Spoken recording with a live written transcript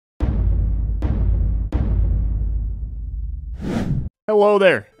Hello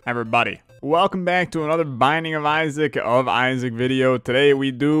there, everybody. Welcome back to another Binding of Isaac video. Today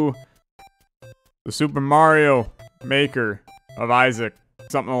we do the Super Mario Maker of Isaac,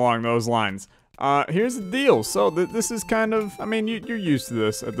 something along those lines. Here's the deal. So this is kind of, I mean, you're used to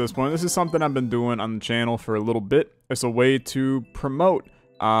this at this point. This is something I've been doing on the channel for a little bit. It's a way to promote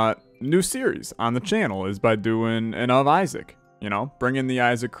new series on the channel is by doing an of Isaac. You know, bring in the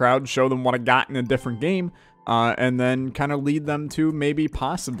Isaac crowd, show them what I got in a different game. And then kind of lead them to maybe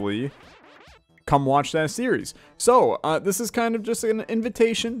possibly come watch that series. So, this is kind of just an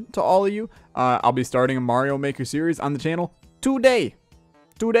invitation to all of you. I'll be starting a Mario Maker series on the channel today.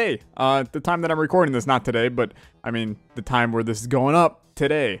 The time that I'm recording this, not today, but I mean, the time where this is going up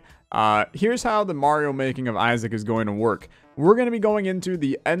today. Here's how the Mario Making of Isaac is going to work. We're going to be going into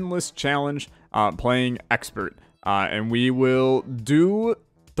the Endless Challenge, playing Expert. And we will do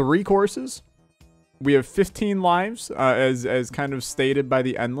 3 courses. We have 15 lives, as kind of stated by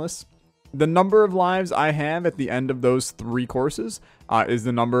the Endless. The number of lives I have at the end of those 3 courses is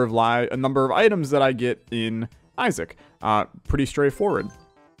the number of items that I get in Isaac. Pretty straightforward.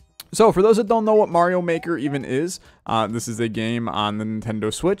 So, for those that don't know what Mario Maker even is, this is a game on the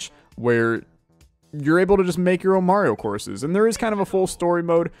Nintendo Switch where you're able to just make your own Mario courses. And there is kind of a full story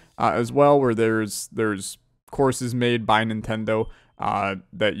mode as well, where there's courses made by Nintendo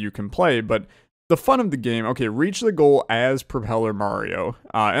that you can play, but the fun of the game, okay, reach the goal as Propeller Mario.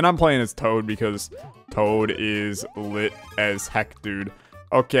 And I'm playing as Toad because Toad is lit as heck, dude.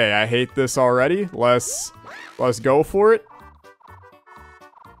 Okay, I hate this already. Let's go for it.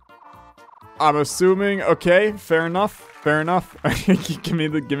 I'm assuming, okay, fair enough. give me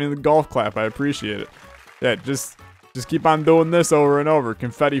the golf clap. I appreciate it. Yeah, just keep on doing this over and over.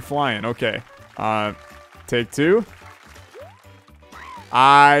 Confetti flying. Okay. Take 2.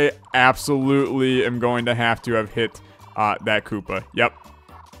 I absolutely am going to have hit that Koopa. Yep.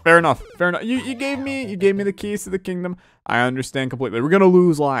 Fair enough. You gave me the keys to the kingdom. I understand completely. We're gonna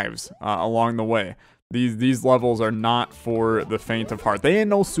lose lives along the way. These levels are not for the faint of heart. They ain't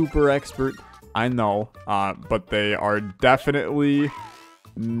no super expert, I know, but they are definitely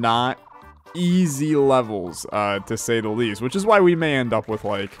not easy levels, to say the least. Which is why we may end up with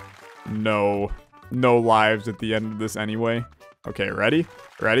like no lives at the end of this anyway. Okay, ready?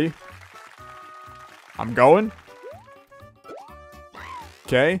 I'm going.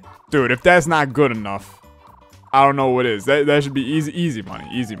 Okay. Dude, if that's not good enough, I don't know what is. That should be easy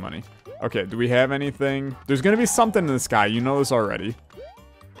money. Okay, do we have anything? There's gonna be something in the sky. You know this already.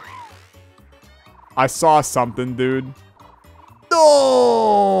 I saw something, dude. Oh,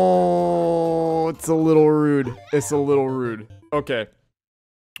 it's a little rude. Okay.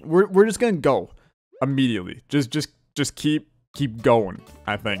 We're just gonna go immediately. Just keep going,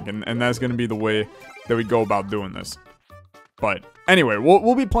 I think, and that's gonna be the way that we go about doing this. But anyway,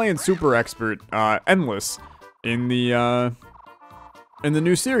 we'll be playing Super Expert Endless in the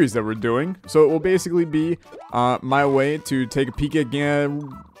new series that we're doing. So it will basically be my way to take a peek at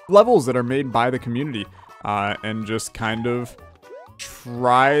levels that are made by the community and just kind of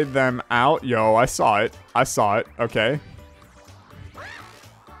try them out. Yo, I saw it. Okay,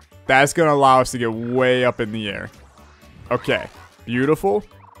 that's gonna allow us to get way up in the air. Okay, beautiful.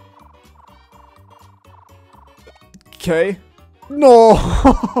 Okay. No!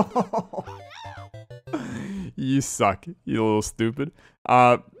 You suck, you little stupid.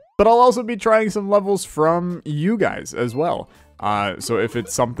 But I'll also be trying some levels from you guys as well. So if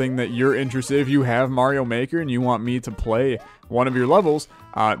it's something that you're interested in, if you have Mario Maker and you want me to play one of your levels,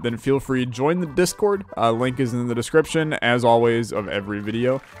 then feel free to join the Discord. Link is in the description, as always, of every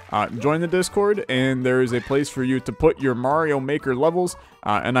video. Join the Discord, and there is a place for you to put your Mario Maker levels,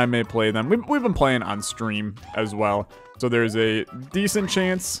 and I may play them. We've been playing on stream as well, so there's a decent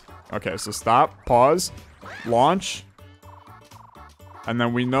chance. Okay, so stop, pause, launch, and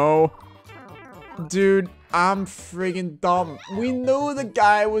then we know... Dude, I'm friggin' dumb. We knew the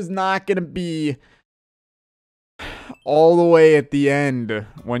guy was not gonna be all the way at the end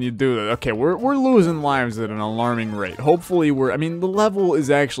when you do that. Okay, we're losing lives at an alarming rate. Hopefully I mean, the level is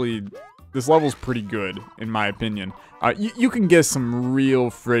actually, this level's pretty good, in my opinion. You can get some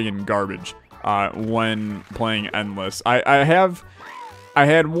real friggin' garbage when playing Endless. I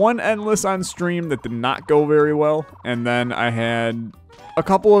had one Endless on stream that did not go very well, and then I had a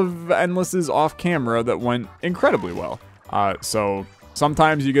couple of Endlesses off camera that went incredibly well. So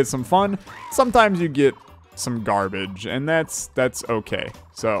sometimes you get some fun, sometimes you get some garbage, and that's okay.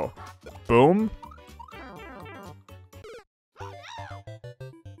 So, boom.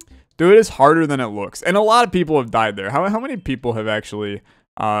 Dude, it is harder than it looks, and a lot of people have died there. How many people have actually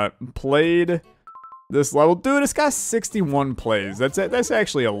played this level. Dude, it's got 61 plays. That's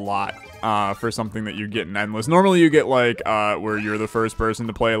actually a lot for something that you get in Endless. Normally you get like where you're the first person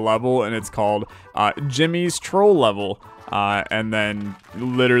to play a level, and it's called Jimmy's Troll Level. And then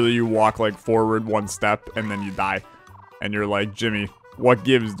literally you walk like forward 1 step and then you die. And you're like, Jimmy, what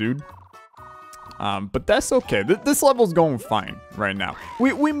gives, dude? But that's okay. This level's going fine right now.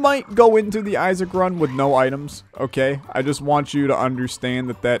 We might go into the Isaac run with no items, okay? I just want you to understand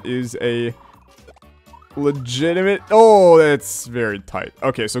that that is a legitimate... Oh, that's very tight.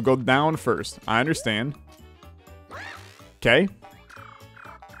 Okay, so go down first. I understand. Okay.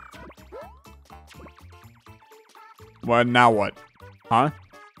 Well, now what? Huh?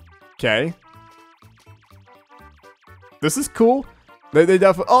 Okay. This is cool. They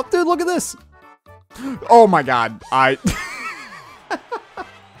definitely... Oh, dude, look at this. Oh my god. I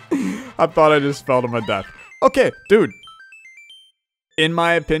thought I just fell to my death. Okay, dude. In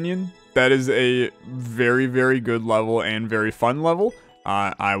my opinion, that is a very, very good level and very fun level.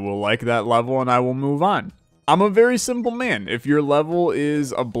 I will like that level and I will move on. I'm a very simple man. If your level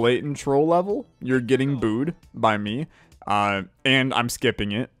is a blatant troll level, you're getting booed by me. And I'm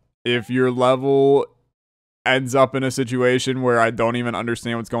skipping it. If your level ends up in a situation where I don't even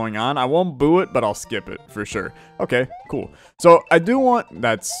understand what's going on, I won't boo it, but I'll skip it for sure. Okay, cool. So I do want...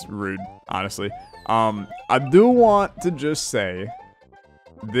 That's rude, honestly. I do want to just say...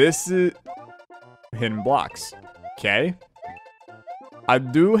 This is... Hidden blocks. Okay? I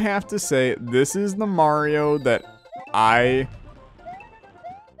do have to say, this is the Mario that I...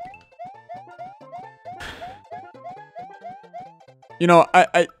 You know,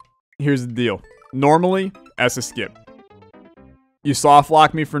 here's the deal. Normally, that's a skip. You soft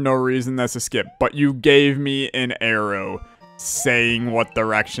lock me for no reason, that's a skip. But you gave me an arrow saying what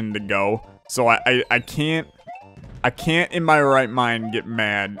direction to go. So I can't in my right mind get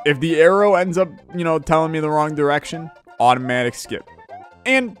mad. If the arrow ends up, you know, telling me the wrong direction, automatic skip.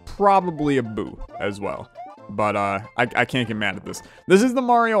 And probably a boo as well. But I can't get mad at this. This is the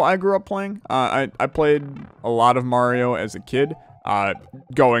Mario I grew up playing. I played a lot of Mario as a kid.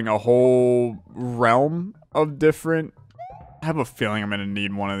 Going a whole realm of different... I have a feeling I'm gonna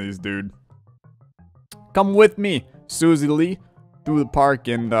need one of these, dude. Come with me, Susie Lee, through the park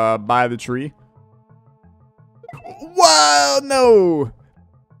and by the tree. Wow, no!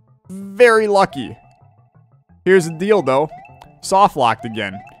 Very lucky. Here's the deal, though. Soft locked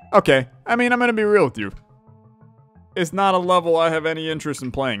again. Okay, I mean, I'm gonna be real with you. It's not a level I have any interest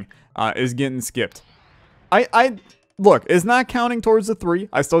in playing. Is getting skipped. Look, it's not counting towards the 3.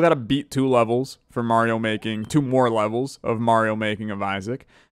 I still gotta beat 2 levels for Mario Making, 2 more levels of Mario Making of Isaac.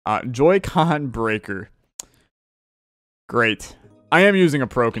 Joy-Con breaker. Great. I am using a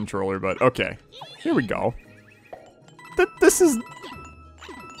Pro controller, but okay. Here we go. This is...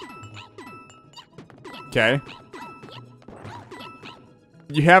 Okay.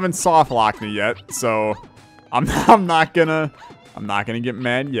 You haven't soft locked me yet, so I'm not gonna get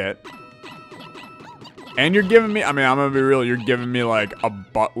mad yet. And you're giving me, I mean, I'm gonna be real, you're giving me like a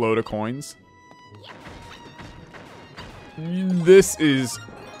buttload of coins. This is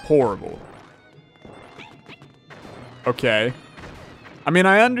horrible. Okay. I mean,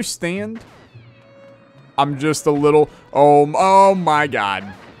 I understand. I'm just a little, oh my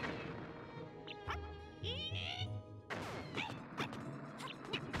god.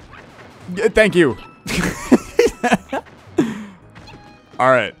 Thank you. All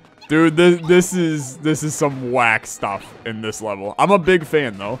right. Dude, this is some whack stuff in this level. I'm a big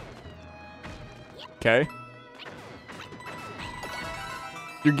fan, though. Okay.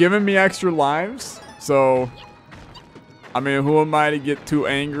 You're giving me extra lives, so... I mean, who am I to get too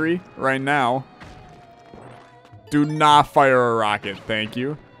angry right now? Do not fire a rocket, thank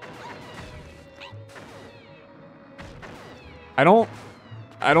you. I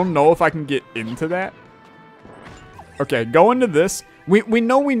don't know if I can get into that. Okay, go into this. We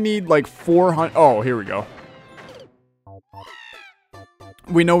know we need like 400... Oh, here we go.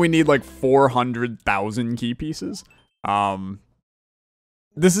 We know we need like 400,000 key pieces.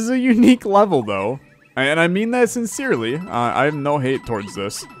 This is a unique level, though. And I mean that sincerely. I have no hate towards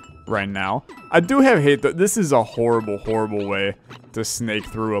this right now. I do have hate that this is a horrible, horrible way to snake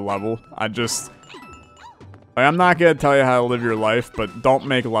through a level. I'm not gonna tell you how to live your life, but don't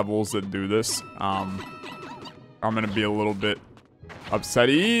make levels that do this. I'm gonna be a little bit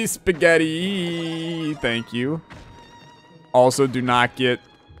upsetty. Spaghetti, thank you. Also, do not get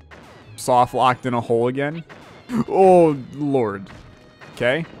soft locked in a hole again. Oh Lord.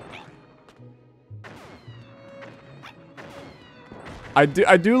 Okay. I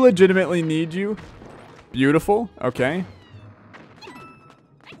do legitimately need you. Beautiful. Okay.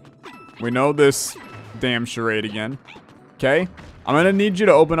 We know this damn charade again. Okay. I'm going to need you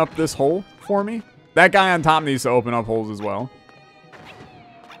to open up this hole for me. That guy on top needs to open up holes as well.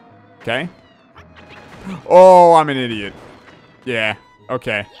 Okay. Oh, I'm an idiot. Yeah.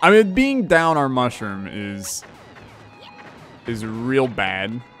 Okay. I mean, being down our mushroom is real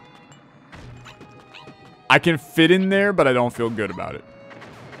bad. I can fit in there, but I don't feel good about it.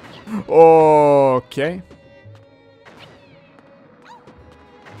 Okay.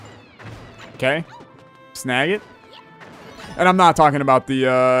 Okay. Snag it. And I'm not talking about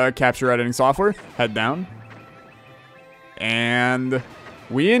the capture editing software. Head down. And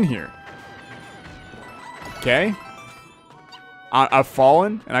we in here. Okay. I've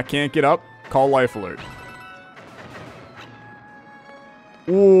fallen and I can't get up. Call life alert.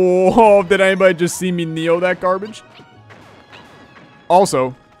 Whoa, did anybody just see me Neo that garbage?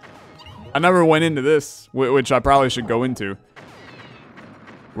 Also, I never went into this, which I probably should go into.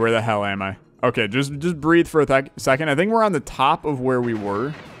 Where the hell am I? Okay, just breathe for a second. I think we're on the top of where we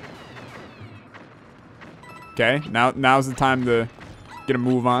were. Okay, now's the time to get a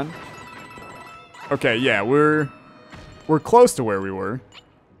move on. Okay, yeah, we're close to where we were.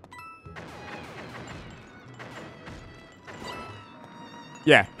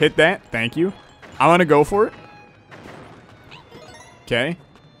 Yeah, hit that. Thank you. I want to go for it. Okay.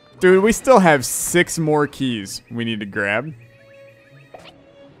 Dude, we still have 6 more keys we need to grab.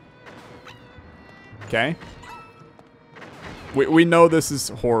 Okay. We know this is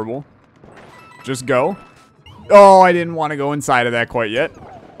horrible. Just go. Oh, I didn't want to go inside of that quite yet.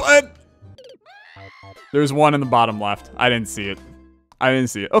 But there's one in the bottom left. I didn't see it. I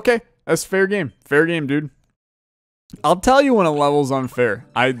didn't see it. Okay. That's fair game. Fair game, dude. I'll tell you when a level's unfair.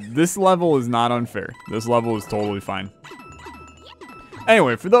 This level is not unfair. This level is totally fine.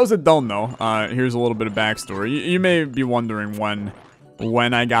 Anyway, for those that don't know, here's a little bit of backstory. You may be wondering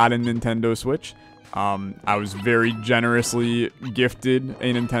when I got a Nintendo Switch. I was very generously gifted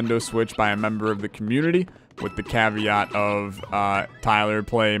a Nintendo Switch by a member of the community with the caveat of Tyler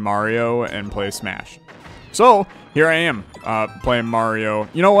play Mario and play Smash. So here I am playing Mario.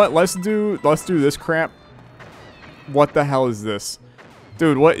 You know what? Let's do this crap. What the hell is this?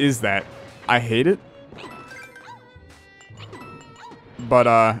 Dude, what is that? I hate it. But,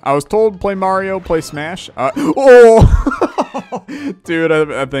 I was told play Mario, play Smash. Oh! Dude,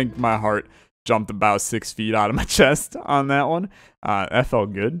 I think my heart jumped about 6 feet out of my chest on that one. That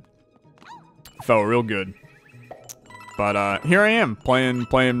felt good. Felt real good. But, here I am,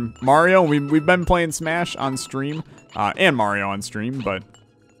 playing Mario. We've been playing Smash on stream, and Mario on stream, but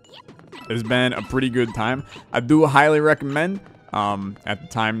it's been a pretty good time. I do highly recommend. At the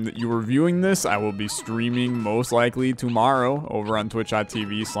time that you were viewing this, I will be streaming most likely tomorrow over on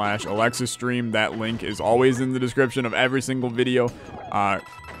twitch.tv/Olexa stream. That link is always in the description of every single video.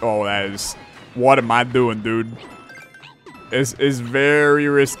 Oh, that is... What am I doing, dude? It's very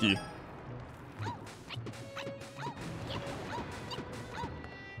risky.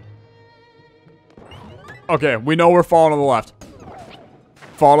 Okay, we know we're falling to the left.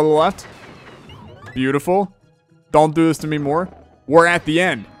 Fall to the left. Beautiful. Don't do this to me more. We're at the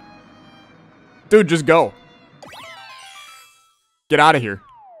end. Dude, just go. Get out of here.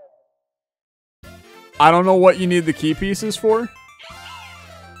 I don't know what you need the key pieces for,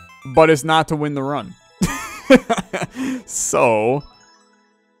 but it's not to win the run. So,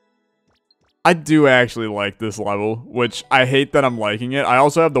 I do actually like this level, which I hate that I'm liking it. I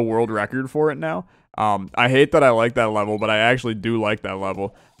also have the world record for it now. I hate that I like that level, but I actually do like that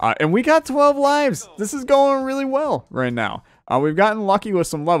level. And we got 12 lives. This is going really well right now. We've gotten lucky with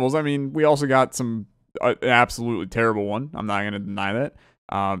some levels. I mean, we also got some an absolutely terrible one. I'm not going to deny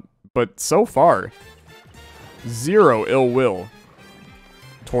that. But so far, 0 ill will.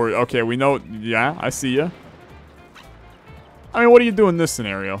 Okay, we know. Yeah, I see ya. I mean, what do you do in this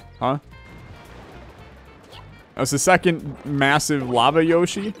scenario, huh? That's the second massive lava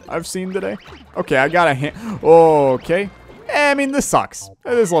Yoshi I've seen today. Okay, I got a hand. Okay. I mean, this sucks.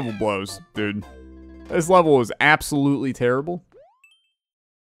 This level blows, dude. This level is absolutely terrible.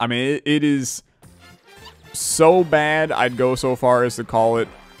 I mean, it is so bad, I'd go so far as to call it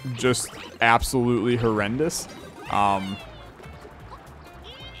just absolutely horrendous.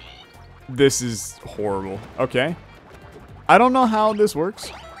 This is horrible. Okay. I don't know how this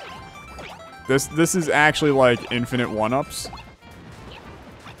works. This is actually like infinite one-ups.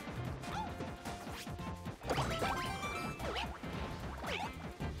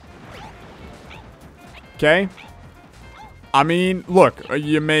 Okay. I mean, look,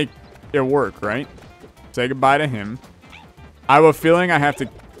 you make it work, right? Say goodbye to him. I have a feeling I have to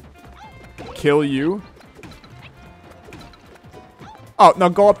kill you. Oh, now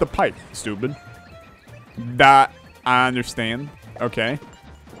go up the pipe, stupid. That I understand. Okay.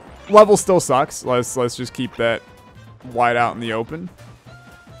 Level still sucks. Let's just keep that wide out in the open.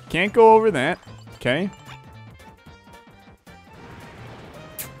 Can't go over that. Okay.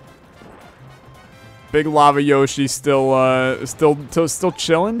 Big Lava Yoshi still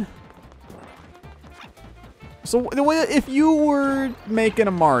chilling. So if you were making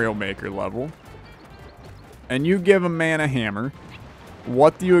a Mario Maker level and you give a man a hammer,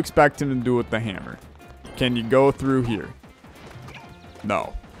 what do you expect him to do with the hammer? Can you go through here?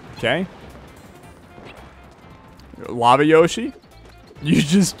 No. Okay. Lava Yoshi, you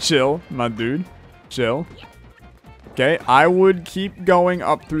just chill, my dude. Chill. Okay, I would keep going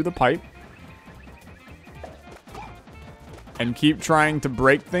up through the pipe. And keep trying to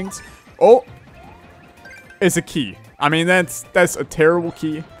break things. Oh! It's a key. I mean, that's a terrible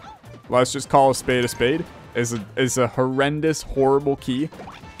key. Let's just call a spade a spade. It's a horrendous, horrible key.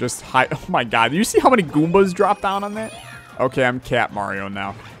 Just hide. Oh my god. Do you see how many Goombas drop down on that? Okay, I'm Cat Mario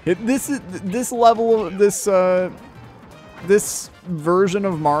now. This level of this version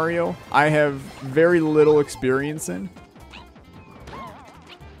of Mario, I have very little experience in.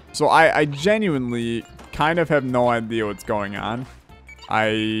 So I genuinely kind of have no idea what's going on.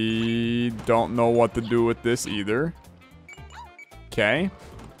 I don't know what to do with this either. Okay.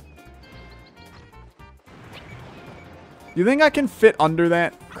 You think I can fit under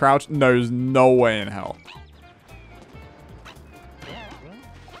that crouch? There's no way in hell.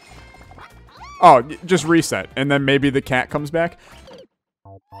 Oh, just reset. And then maybe the cat comes back.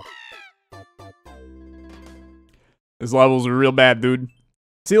 This level's real bad, dude.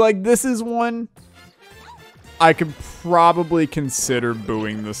 See, like, this is one I could probably consider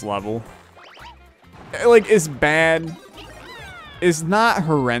booing this level. Like, it's bad. It's not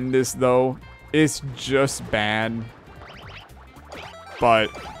horrendous, though. It's just bad. But,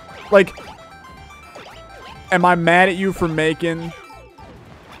 like, am I mad at you for making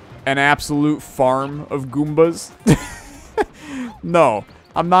an absolute farm of Goombas? No,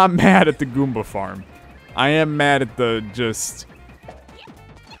 I'm not mad at the Goomba farm. I am mad at the just...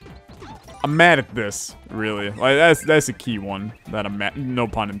 I'm mad at this, really. Like, that's a key one that I'm mad... No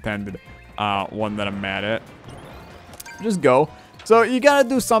pun intended. One that I'm mad at. Just go. So, you gotta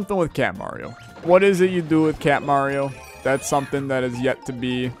do something with Cat Mario. What is it you do with Cat Mario? That's something that is yet to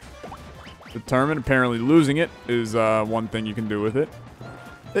be determined. Apparently, losing it is one thing you can do with it.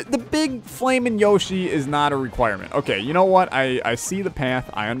 The big flaming Yoshi is not a requirement. Okay, you know what? I see the path.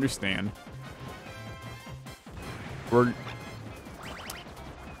 I understand. We're...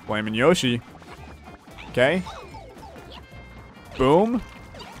 Flaming Yoshi. Okay. Boom.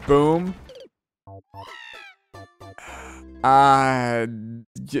 Boom.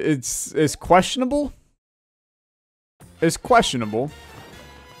 It's questionable. It's questionable.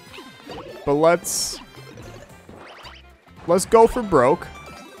 But let's go for broke.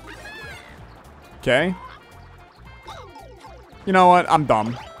 Okay. You know what? I'm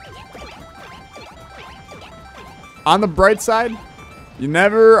dumb. On the bright side, you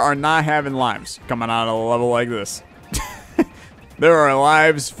never are not having lives coming out of a level like this. There are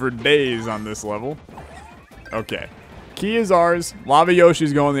lives for days on this level. Okay. Key is ours. Lava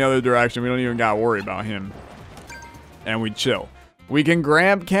Yoshi's going the other direction. We don't even gotta worry about him. And we chill. We can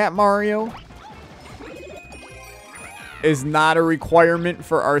grab Cat Mario. Is not a requirement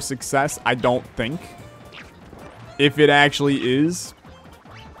for our success, I don't think. If it actually is,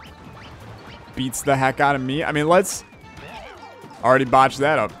 beats the heck out of me. I mean, let's... Already botched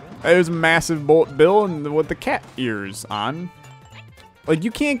that up. There's a massive bullet bill and with the cat ears on. Like, you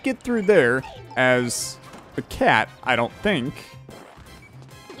can't get through there as the cat, I don't think.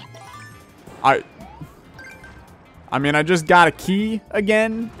 I mean, I just got a key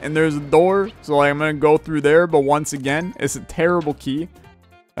again, and there's a door, so like, I'm gonna go through there, but once again, it's a terrible key.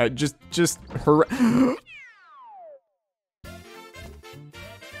 Just just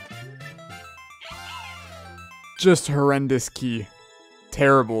horrendous key.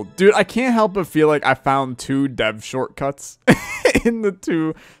 Terrible. Dude, I can't help but feel like I found 2 dev shortcuts in the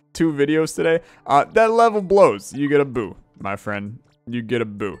two videos today. That level blows. You get a boo, my friend. You get a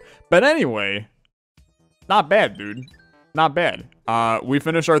boo. But anyway... Not bad, dude. Not bad. We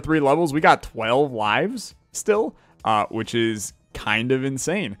finished our 3 levels. We got 12 lives still, which is kind of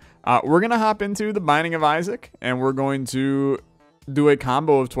insane. We're going to hop into the Binding of Isaac, and we're going to do a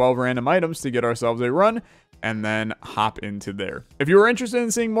combo of 12 random items to get ourselves a run, and then hop into there. If you were interested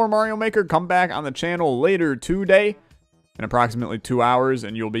in seeing more Mario Maker, come back on the channel later today in approximately 2 hours,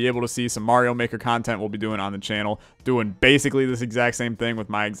 and you'll be able to see some Mario Maker content we'll be doing on the channel, doing basically this exact same thing with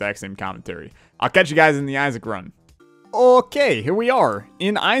my exact same commentary. I'll catch you guys in the Isaac run. Okay, here we are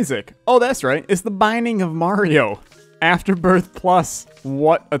in Isaac. Oh, that's right. It's the Binding of Mario. Afterbirth Plus.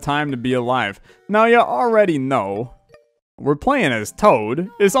 What a time to be alive. Now, you already know we're playing as Toad.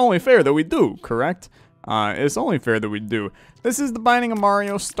 It's only fair that we do, correct? It's only fair that we do. This is the Binding of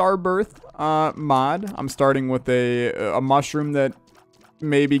Mario Starbirth mod. I'm starting with a mushroom that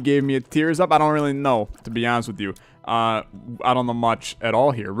maybe gave me a tears up. I don't really know, to be honest with you. I don't know much at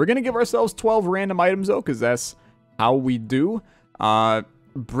all here. We're going to give ourselves 12 random items, though, because that's how we do.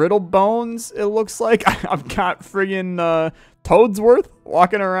 Brittle bones, it looks like. I've got friggin' Toadsworth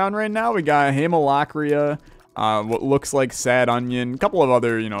walking around right now. We got Hamalocria, what looks like Sad Onion, a couple of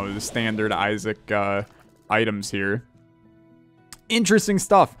other, you know, standard Isaac items here. Interesting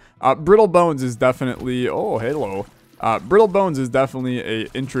stuff. Brittle bones is definitely, oh, hello. Brittle bones is definitely a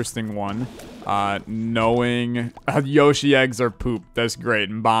interesting one. Knowing Yoshi eggs are poop. That's great.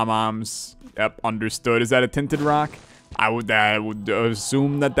 And Bomb-Oms, yep, understood. Is that a tinted rock? I would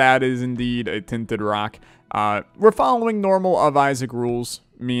assume that that is indeed a tinted rock. We're following normal of Isaac rules,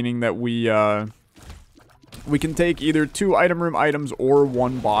 meaning that we can take either 2 item room items or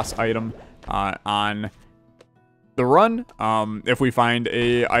 1 boss item on the run. If we find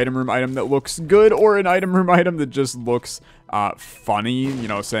a item room item that looks good or an item room item that just looks funny, you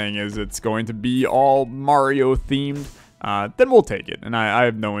know, saying is it's going to be all Mario themed, then we'll take it. And I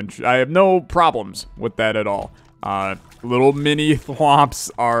have no problems with that at all. Little mini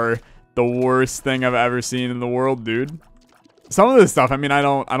thwomps are the worst thing I've ever seen in the world, dude. Some of this stuff, I mean, I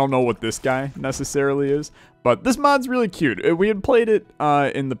don't know what this guy necessarily is, but this mod's really cute. We had played it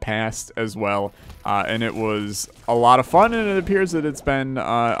in the past as well, and it was a lot of fun, and it appears that it's been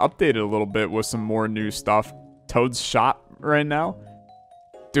updated a little bit with some more new stuff. Toad's shop right now.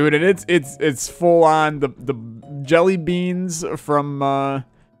 Dude, and it's full on the jelly beans from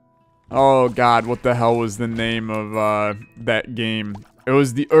oh god, what the hell was the name of that game? It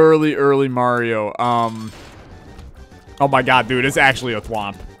was the early Mario. Oh my god, dude, it's actually a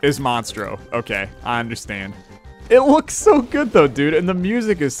thwomp. It's Monstro. Okay, I understand. It looks so good though, dude, and the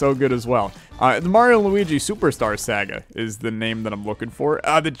music is so good as well. The Mario and Luigi Superstar Saga is the name that I'm looking for.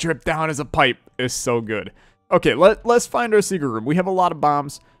 The drip down as a pipe is so good. Okay, let's find our secret room. We have a lot of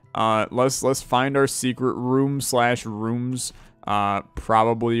bombs. Let's find our secret room / rooms.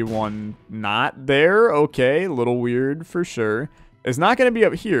 Probably one not there. Okay, a little weird for sure. It's not gonna be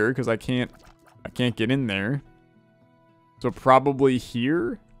up here because I can't get in there. So probably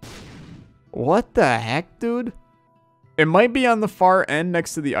here. What the heck, dude? It might be on the far end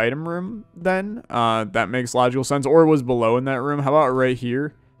next to the item room then. That makes logical sense. Or it was below in that room. How about right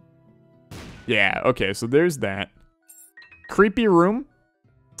here? Yeah, okay, so there's that. Creepy room,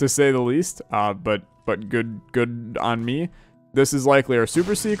 to say the least. But good on me. This is likely our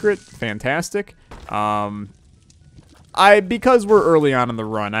super secret. Fantastic. Because we're early on in the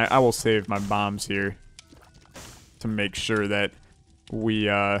run, I will save my bombs here to make sure that we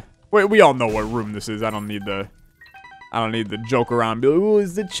all know what room this is. I don't need the joke around and be like, ooh,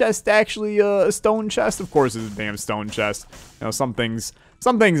 is the chest actually a stone chest? Of course it's a damn stone chest. You know, some things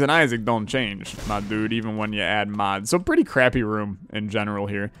in Isaac don't change, my dude, even when you add mods. So pretty crappy room in general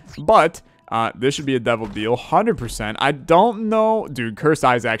here. But this should be a devil deal, 100%. I don't know, dude, Cursed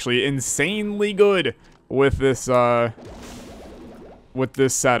Eye is actually insanely good with this setup.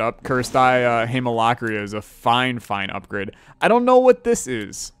 Cursed Eye Hamalocria is a fine upgrade. I don't know what this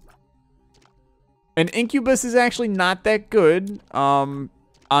is. And Incubus is actually not that good on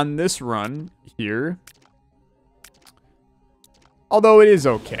this run here. Although it is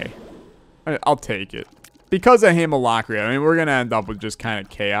okay. I'll take it. Because of Hamalocria, I mean, we're going to end up with just kind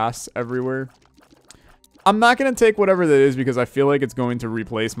of chaos everywhere. I'm not going to take whatever that is because I feel like it's going to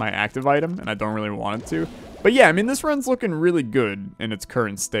replace my active item, and I don't really want it to. But yeah, I mean, this run's looking really good in its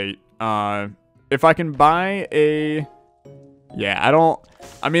current state. If I can buy a... Yeah,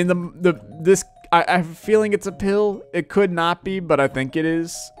 I mean, I have a feeling it's a pill. It could not be, but I think it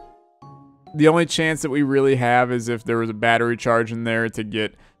is. The only chance that we really have is if there was a battery charge in there to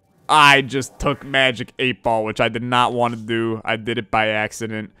get... I just took Magic 8-Ball, which I did not want to do. I did it by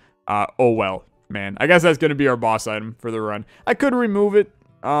accident. Oh well, man. I guess that's going to be our boss item for the run. I could remove it.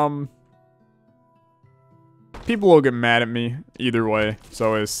 People will get mad at me either way,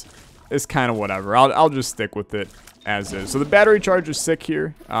 so it's kind of whatever. I'll just stick with it as is. So the battery charge is sick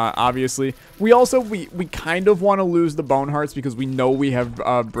here, obviously. We kind of want to lose the bone hearts because we know we have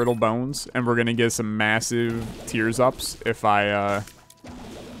brittle bones, and we're gonna get some massive tears ups if I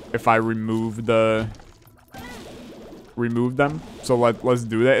remove them. So let's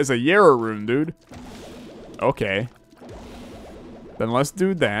do that. It's a Yarrow room, dude. Okay. Then let's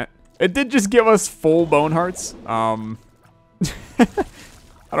do that. It did just give us full bone hearts. I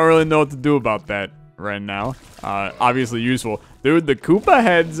don't really know what to do about that right now. Obviously useful. Dude, the Koopa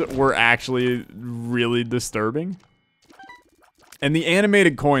heads were actually really disturbing. And the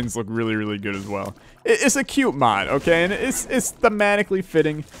animated coins look really, really good as well. It's a cute mod, okay? And it's thematically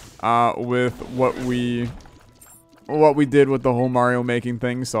fitting with what we did with the whole Mario making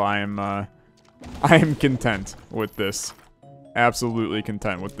thing. So I am content with this. Absolutely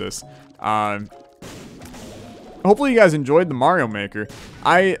content with this. Hopefully you guys enjoyed the Mario Maker.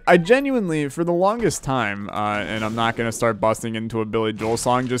 I genuinely, for the longest time, and I'm not gonna start busting into a Billy Joel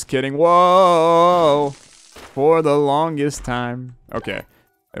song, just kidding. Whoa! For the longest time. Okay,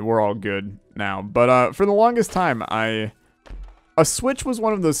 we're all good now. But for the longest time, a Switch was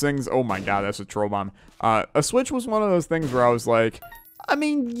one of those things. Oh my god, that's a troll bomb. A Switch was one of those things where I was like, I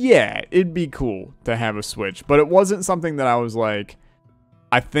mean, yeah, it'd be cool to have a Switch, but it wasn't something that I was like,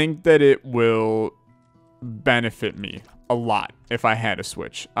 I think that it will benefit me a lot if I had a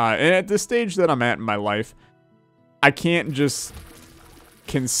Switch. And at this stage that I'm at in my life, I can't just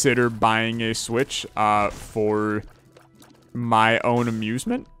consider buying a Switch for my own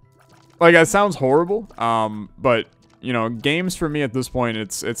amusement. Like, that sounds horrible, but you know, games for me at this point,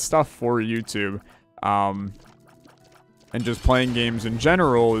 it's stuff for YouTube. And just playing games in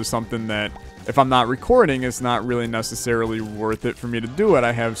general is something that, if I'm not recording, it's not really necessarily worth it for me to do it.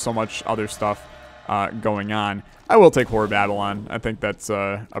 I have so much other stuff going on. I will take Horror Babylon. I think that's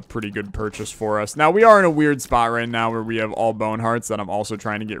a pretty good purchase for us. Now, we are in a weird spot right now where we have all bone hearts that I'm also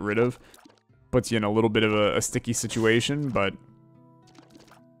trying to get rid of. Puts you in a little bit of a sticky situation, but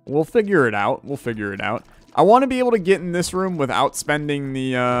we'll figure it out. We'll figure it out. I want to be able to get in this room without spending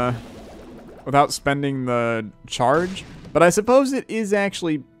the charge, but I suppose it is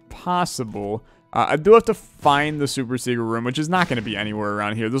actually possible. I do have to find the super secret room, which is not going to be anywhere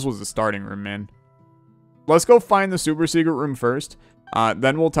around here. This was the starting room, man. Let's go find the super secret room first.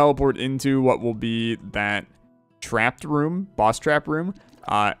 Then we'll teleport into what will be that trapped room, boss trap room.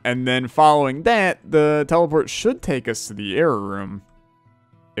 And then following that, the teleport should take us to the error room,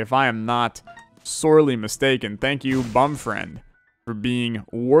 if I am not sorely mistaken. Thank you, bum friend, for being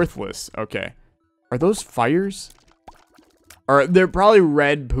worthless. Okay. Are those fires? Or they're probably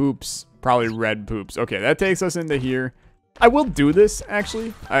red poops. Probably red poops. Okay, that takes us into here. I will do this,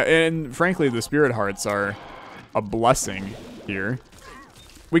 actually. And frankly, the spirit hearts are a blessing here.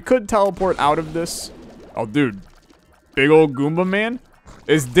 We could teleport out of this. Oh, dude. Big old Goomba man?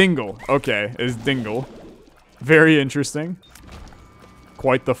 Is Dingle. Okay, is Dingle. Very interesting.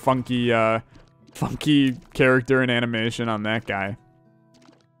 Quite the funky character and animation on that guy.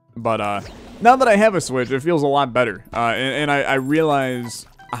 But now that I have a Switch, it feels a lot better. And I realize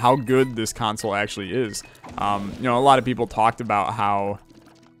how good this console actually is. You know, a lot of people talked about how,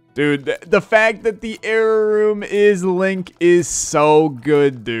 dude, the fact that the error room is Link is so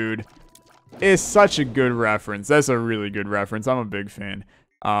good, dude. It's such a good reference. That's a really good reference. I'm a big fan.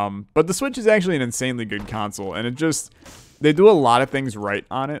 But the Switch is actually an insanely good console, and they do a lot of things right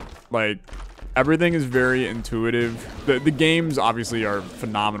on it. Like, everything is very intuitive. The games obviously are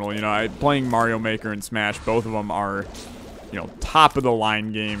phenomenal. You know, playing Mario Maker and Smash, both of them are, you know, top of the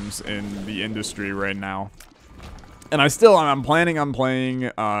line games in the industry right now. And I'm planning on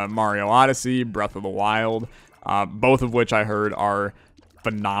playing Mario Odyssey, Breath of the Wild, both of which I heard are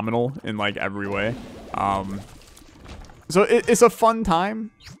phenomenal in like every way. So it's a fun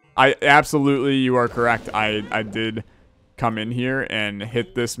time. You are correct. I did come in here and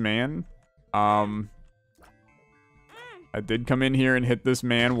hit this man. I did come in here and hit this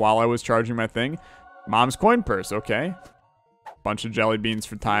man while I was charging my thing. Mom's coin purse, okay. Bunch of jelly beans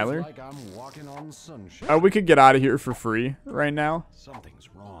for Tyler. We could get out of here for free right now. Something's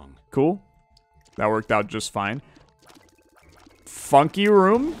wrong. Cool. That worked out just fine. Funky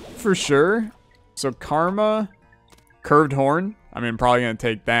room, for sure. So Karma, curved horn. I mean, probably gonna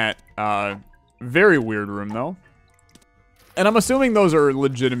take that. Very weird room, though. And I'm assuming those are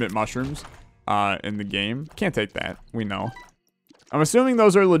legitimate mushrooms in the game. Can't take that. We know. I'm assuming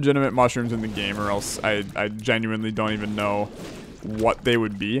those are legitimate mushrooms in the game, or else I genuinely don't even know what they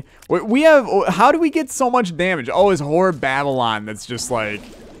would be. We have... How do we get so much damage? Oh, it's Horror Babylon that's just, like,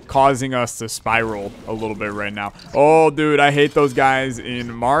 causing us to spiral a little bit right now. Oh, dude, I hate those guys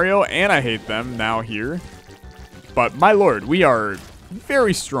in Mario, and I hate them now here. But, my lord, we are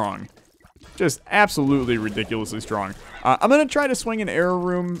very strong. Just absolutely ridiculously strong. I'm going to try to swing an error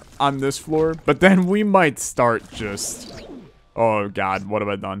room on this floor, but then we might start just... Oh, God, what have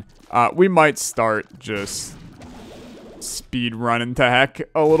I done? We might start just speed running to heck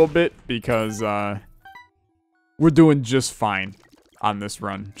a little bit because we're doing just fine. on this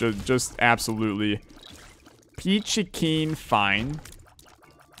run. Just absolutely peachy keen fine.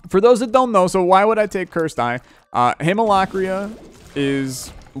 For those that don't know, so why would I take Cursed Eye? Hemolacria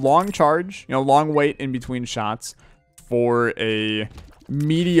is long charge, long wait in between shots for a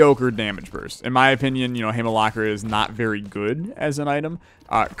mediocre damage burst. In my opinion, Hemolacria is not very good as an item.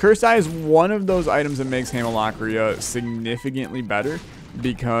 Cursed Eye is one of those items that makes Hemolacria significantly better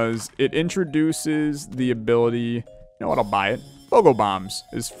because it introduces the ability, you know what, I'll buy it. Bogo Bombs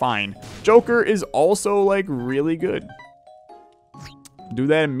is fine. Joker is also, like, really good. Do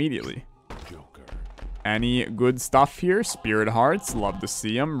that immediately. Any good stuff here? Spirit Hearts, love to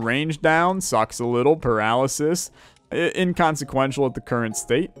see them. Range down, sucks a little. Paralysis, inconsequential at the current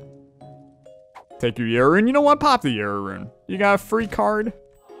state. Take your Yara Rune. You know what? Pop the Yara Rune. You got a free card.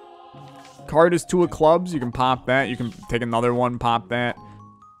 Card is 2 of clubs. You can pop that. You can take another one, pop that.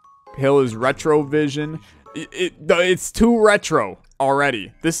 Hill is Retro Vision. It's too retro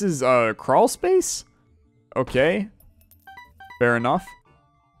already. This is crawl space? Okay. Fair enough.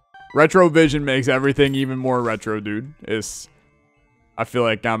 Retro Vision makes everything even more retro, dude. I feel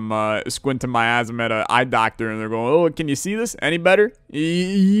like I'm squinting my eyes. I'm at an eye doctor and they're going, oh, can you see this? Any better?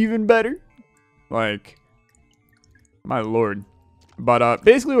 Even better? Like, my lord. But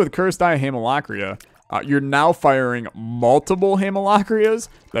basically with Cursed Eye Hemolacria, you're now firing multiple Hemolacrias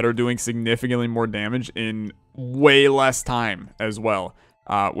that are doing significantly more damage in way less time as well,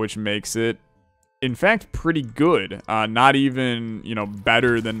 which makes it, in fact, pretty good. Not even,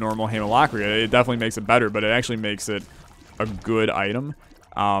 better than normal Hemolacria. It definitely makes it better, but it actually makes it a good item.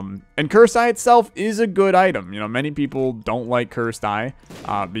 And Cursed Eye itself is a good item. Many people don't like Cursed Eye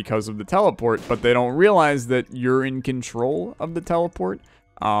because of the teleport, but they don't realize that you're in control of the teleport.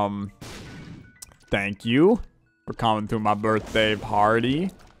 Thank you for coming to my birthday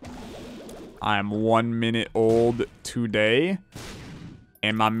party. I'm 1 minute old today.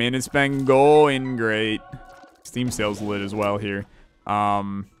 And my minute's been going great. Steam sales lit as well here.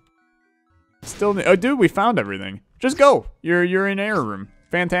 Still, oh dude, we found everything. Just go. You're in Error Room.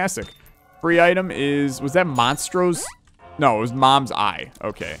 Fantastic. Free item is, was that Monstro's? No, it was Mom's Eye.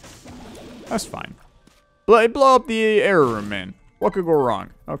 Okay. That's fine. Blow up the Error Room, man. What could go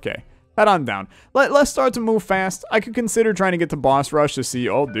wrong? Okay. Head on down. Let's start to move fast. I could consider trying to get to Boss Rush to see,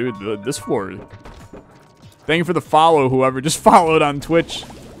 oh dude, this floor. Thank you for the follow, whoever just followed on Twitch.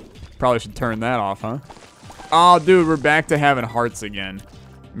 Probably should turn that off, huh? Oh, dude, we're back to having hearts again.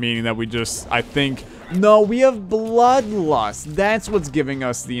 Meaning that we just, I think... No, we have Bloodlust. That's what's giving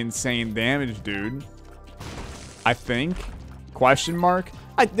us the insane damage, dude. I think. Question mark?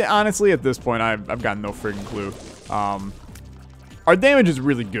 Honestly, at this point, I've got no friggin' clue. Our damage is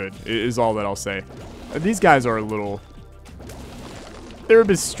really good, is all that I'll say. These guys are a little... They're a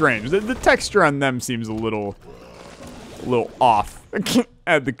bit strange. The texture on them seems a little off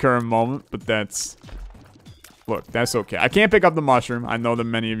at the current moment, but that's... Look, that's okay. I can't pick up the mushroom. I know that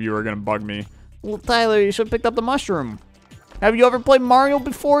many of you are going to bug me. Well, Tyler, you should have picked up the mushroom. Have you ever played Mario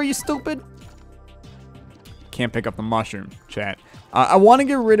before, you stupid? Can't pick up the mushroom, chat. I want to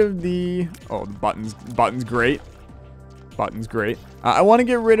get rid of the... Oh, the buttons. Button's great. Button's great. I want to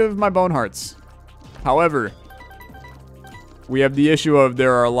get rid of my bone hearts. However... We have the issue of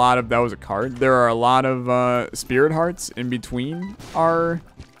there are a lot of... That was a card. There are a lot of spirit hearts in between our...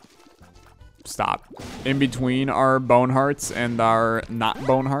 Stop. In between our bone hearts and our not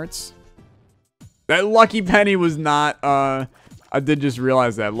bone hearts. That lucky penny was not... I did just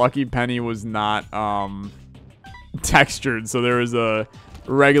realize that. Lucky penny was not textured. So there was a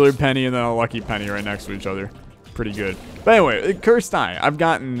regular penny and then a lucky penny right next to each other. Pretty good. But anyway, Cursed Eye. I've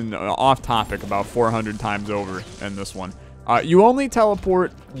gotten off topic about 400 times over in this one. You only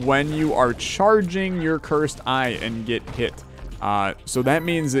teleport when you are charging your Cursed Eye and get hit. So that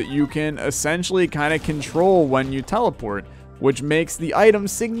means that you can essentially kind of control when you teleport, which makes the item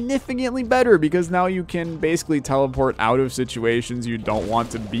significantly better because now you can basically teleport out of situations you don't want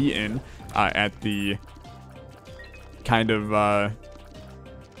to be in at the kind of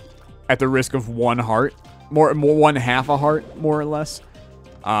at the risk of one heart, more one half a heart, more or less.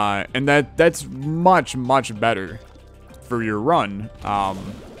 And that's much better for your run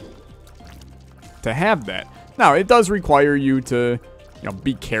to have that. Now, it does require you to,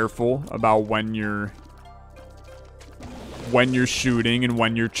 be careful about when you're shooting and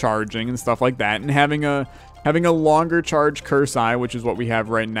when you're charging and stuff like that. And having a longer charge Cursed Eye, which is what we have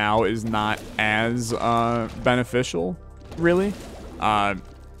right now, is not as beneficial, really. That's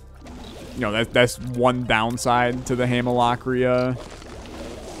one downside to the Hemolacria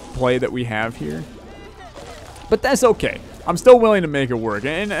play that we have here. But that's okay. I'm still willing to make it work.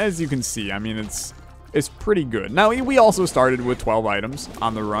 And as you can see, I mean, it's is pretty good. Now, we also started with 12 items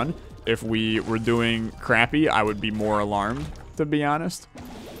on the run. If we were doing crappy, I would be more alarmed, to be honest.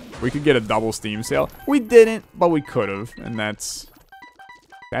 We could get a double Steam sale. We didn't, but we could have. And that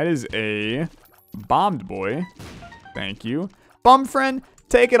is a bombed boy. Thank you. Bum friend,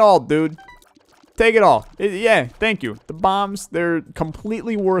 take it all, dude. Take it all. Yeah, thank you. The bombs, they're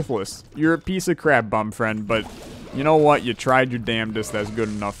completely worthless. You're a piece of crap, bum friend, but you know what? You tried your damnedest. That's good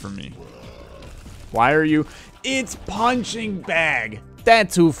enough for me. Why are you? It's punching bag.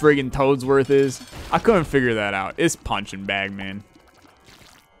 That's who friggin' Toadsworth is. I couldn't figure that out. It's punching bag, man.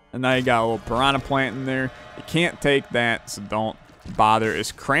 And now you got a little piranha plant in there. You can't take that, so don't bother.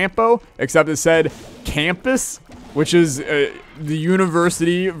 It's Crampo, except it said Campus, which is the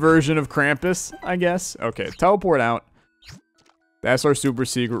university version of Krampus, I guess. Okay, teleport out. That's our super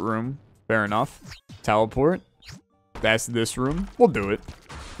secret room. Fair enough. Teleport. That's this room. We'll do it.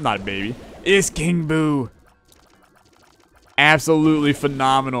 Not a baby. It's King Boo. Absolutely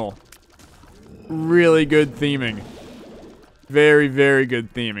phenomenal. Really good theming. Very, very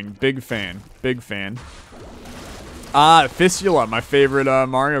good theming. Big fan. Big fan. Fistula, my favorite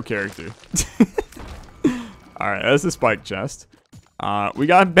Mario character. Alright, that's the spike chest. We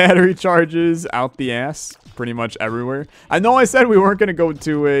got battery charges out the ass pretty much everywhere. I know I said we weren't gonna go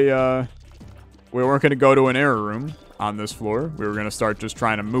to an error room on this floor. We were gonna start just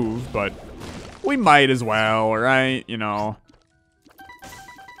trying to move, but we might as well, right? You know.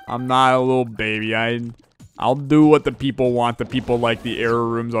 I'm not a little baby. I'll do what the people want. The people like the error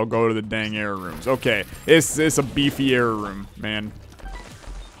rooms. I'll go to the dang error rooms. Okay, it's a beefy error room, man.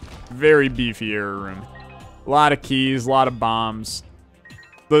 Very beefy error room. A lot of keys, a lot of bombs.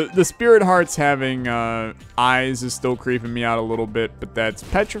 The spirit hearts having eyes is still creeping me out a little bit, but that's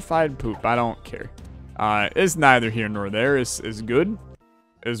petrified poop. I don't care. It's neither here nor there. It's good.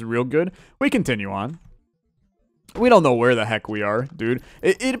 It's real good. We continue on. We don't know where the heck we are, dude.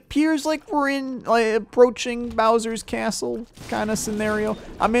 It appears like we're in, like, approaching Bowser's castle kind of scenario.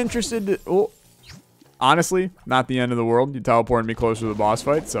 I'm interested to, oh, honestly, not the end of the world. You teleported me closer to the boss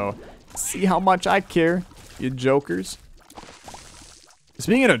fight, so see how much I care, you jokers.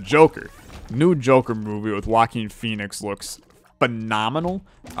 Speaking of Joker, new Joker movie with Joaquin Phoenix looks phenomenal.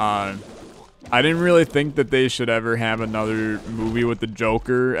 I didn't really think that they should ever have another movie with the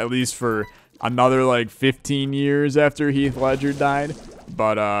Joker, at least for another like 15 years after Heath Ledger died,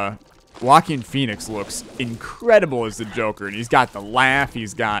 but Joaquin Phoenix looks incredible as the Joker, and he's got the laugh,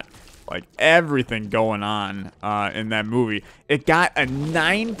 he's got like everything going on in that movie. It got a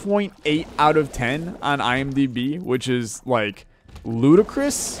 9.8 out of 10 on IMDb, which is like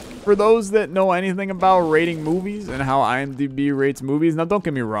ludicrous for those that know anything about rating movies and how IMDb rates movies. Now, don't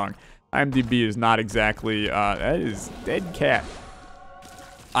get me wrong, IMDb is not exactly that is dead cat.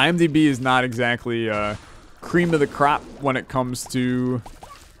 IMDb is not exactly cream of the crop when it comes to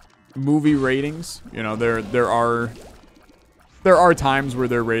movie ratings. You know, there are times where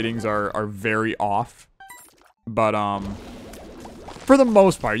their ratings are very off, but for the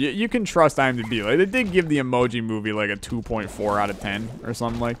most part, you can trust IMDb. Like, they did give the Emoji Movie like a 2.4 out of 10 or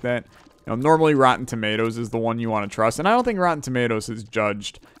something like that. You know, normally Rotten Tomatoes is the one you want to trust, and I don't think Rotten Tomatoes has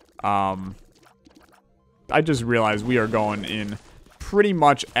judged. I just realized we are going in pretty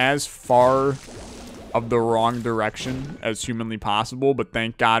much as far of the wrong direction as humanly possible, but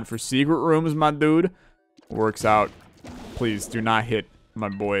thank God for secret rooms, my dude. Works out. Please do not hit my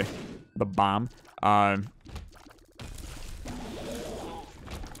boy the bomb.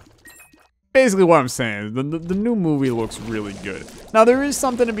 Basically what I'm saying is the new movie looks really good. Now, there is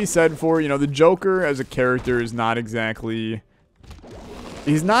something to be said for, you know, the Joker as a character is not exactly,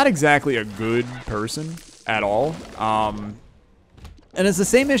 he's not exactly a good person at all. And it's the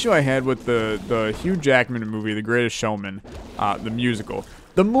same issue I had with the Hugh Jackman movie, The Greatest Showman, the musical.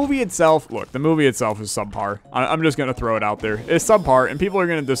 The movie itself, look, the movie itself is subpar. I'm just going to throw it out there. It's subpar, and people are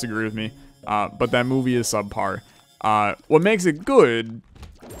going to disagree with me, but that movie is subpar. What makes it good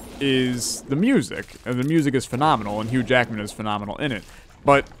is the music, and the music is phenomenal, and Hugh Jackman is phenomenal in it.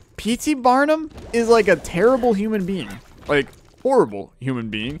 But P.T. Barnum is like a terrible human being. Like, horrible human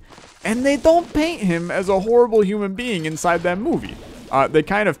being. And they don't paint him as a horrible human being inside that movie. They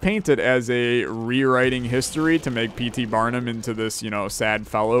kind of paint it as a rewriting history to make P.T. Barnum into this, you know, sad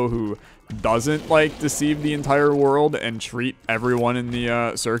fellow who doesn't, like, deceive the entire world and treat everyone in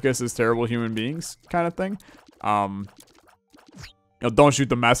the circus as terrible human beings kind of thing. You know, don't shoot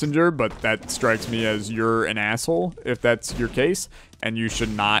the messenger, but that strikes me as you're an asshole if that's your case, and you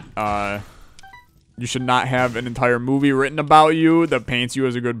should not have an entire movie written about you that paints you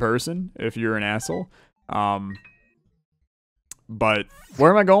as a good person if you're an asshole. But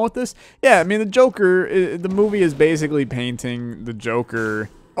where am I going with this? Yeah, I mean, the Joker, the movie is basically painting the Joker.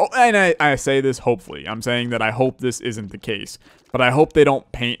 Oh, and I say this hopefully. I'm saying that I hope this isn't the case. But I hope they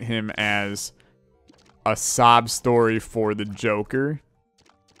don't paint him as a sob story for the Joker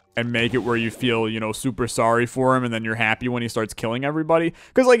and make it where you feel, you know, super sorry for him and then you're happy when he starts killing everybody.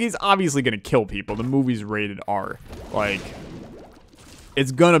 Because, like, he's obviously going to kill people. The movie's rated R. Like,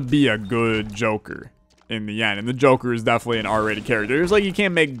 it's going to be a good Joker in the end. And the Joker is definitely an R-rated character. It's like you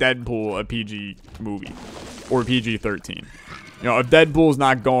can't make Deadpool a PG movie or PG-13. You know, if Deadpool's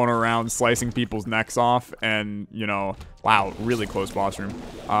not going around slicing people's necks off and, you know, wow, really close boss room.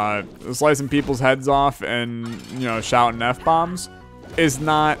 Slicing people's heads off and, you know, shouting F-bombs is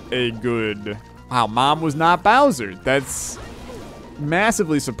not a good... Wow, Mom was not Bowser. That's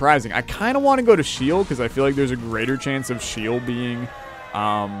massively surprising. I kind of want to go to Shield because I feel like there's a greater chance of Shield being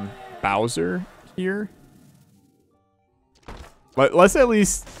Bowser here. But let's at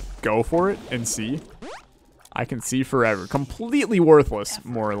least go for it and see. I can see forever. Completely worthless,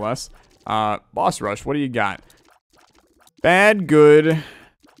 more or less. Boss Rush, what do you got? Bad, good,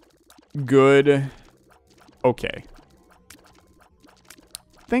 good, okay.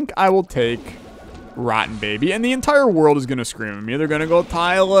 Think I will take Rotten Baby, and the entire world is going to scream at me. They're going to go,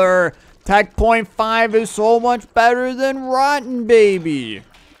 Tyler, Tech Point 5 is so much better than Rotten Baby.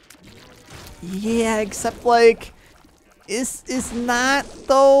 Yeah, except, like... It's not,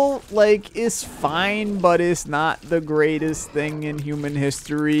 though. Like, it's fine, but it's not the greatest thing in human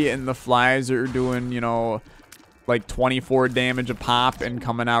history. And the flies are doing, you know, like 24 damage a pop and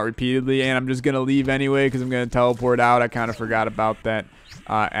coming out repeatedly. And I'm just going to leave anyway because I'm going to teleport out. I kind of forgot about that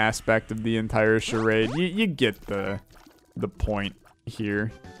aspect of the entire charade. You get the point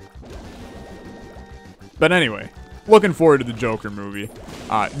here. But anyway, looking forward to the Joker movie.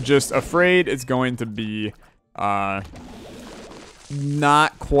 Just afraid it's going to be...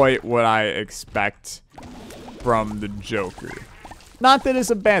 not quite what I expect from the Joker. Not that it's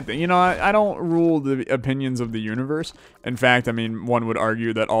a bad thing. You know, I don't rule the opinions of the universe. In fact, I mean, one would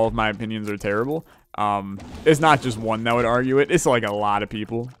argue that all of my opinions are terrible. It's not just one that would argue it. It's like a lot of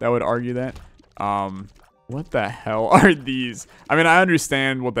people that would argue that. What the hell are these? I mean, I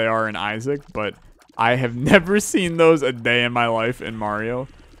understand what they are in Isaac, but I have never seen those a day in my life in Mario.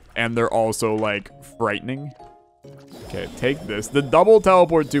 And they're also, like, frightening. Okay, take this. The double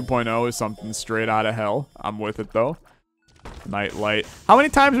teleport 2.0 is something straight out of hell. I'm with it, though. Nightlight. How many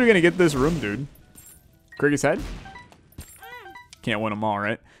times are we going to get this room, dude? Cricket's head? Can't win them all,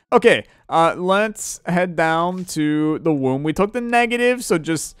 right? Okay, let's head down to the womb. We took the negative, so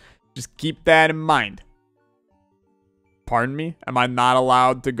just keep that in mind. Pardon me? Am I not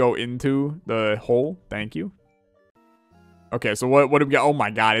allowed to go into the hole? Thank you. Okay, so what do we got? Oh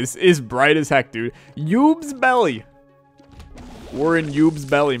my god, it's bright as heck, dude. Yoob's belly. We're in Yoob's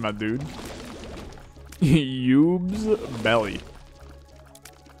belly, my dude. Yoob's belly.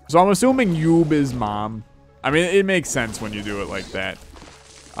 So I'm assuming Yoob is Mom. I mean, it makes sense when you do it like that.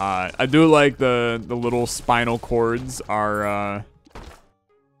 I do like the little spinal cords are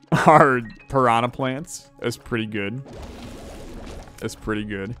piranha plants. That's pretty good. That's pretty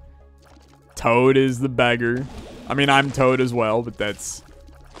good. Toad is the beggar. I mean, I'm Toad as well, but that's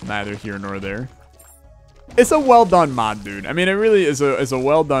neither here nor there. It's a well-done mod, dude. I mean, it really is a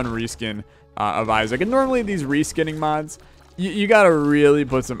well-done reskin of Isaac. And normally these reskinning mods, you gotta really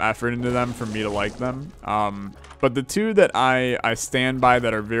put some effort into them for me to like them. But the two that I stand by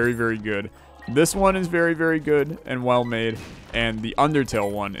that are very, very good, this one is very, very good and well-made. And the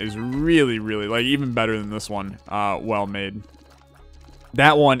Undertale one is really, really, like, even better than this one, well-made.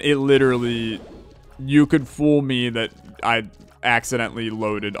 That one, it literally... You could fool me that I accidentally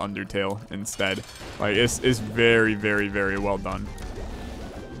loaded Undertale instead. Like, it's very, very, very well done.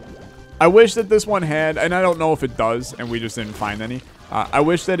 I wish that this one had, and I don't know if it does, and we just didn't find any. I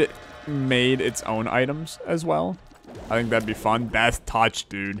wish that it made its own items as well. I think that'd be fun. That's touch,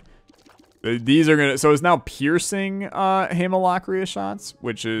 dude. These are gonna, so it's now piercing Hamalocria shots,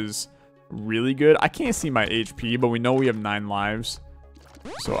 which is really good. I can't see my HP, but we know we have 9 lives.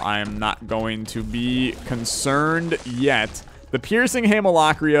 So I am not going to be concerned yet. The piercing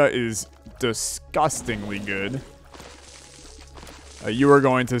Hamalocria is disgustingly good. You are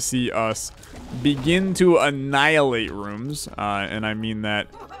going to see us begin to annihilate rooms. And I mean that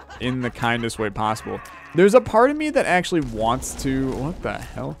in the kindest way possible. There's a part of me that actually wants to... What the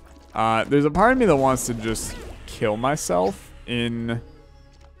hell? There's a part of me that wants to just kill myself in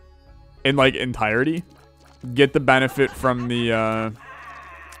like entirety. Get the benefit from the...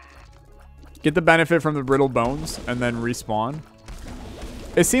 Get the benefit from the brittle bones and then respawn.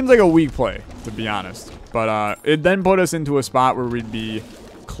 It seems like a weak play, to be honest. But it then put us into a spot where we'd be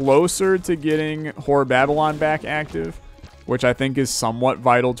closer to getting Horror Babylon back active, which I think is somewhat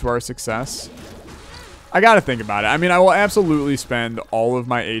vital to our success. I gotta think about it. I mean, I will absolutely spend all of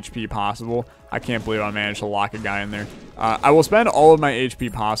my HP possible. I can't believe I managed to lock a guy in there. I will spend all of my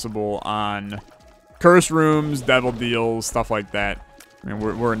HP possible on curse rooms, devil deals, stuff like that. I mean,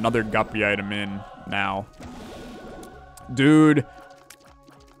 we're another guppy item in now. Dude,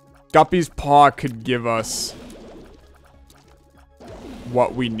 Guppy's Paw could give us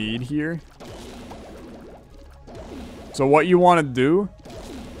what we need here. So what you want to do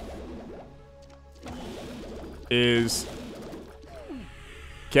is...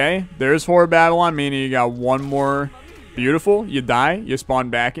 Okay, there's Horror Babylon, meaning you got one more. Beautiful. You die. You spawn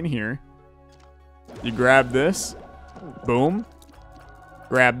back in here. You grab this. Boom.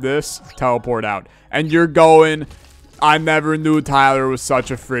 Grab this. Teleport out. And you're going... I never knew Tyler was such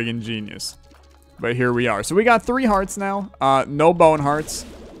a friggin' genius. But here we are. So we got 3 hearts now. No bone hearts.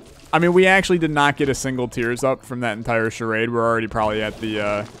 I mean, we actually did not get a single tears up from that entire charade. We're already probably at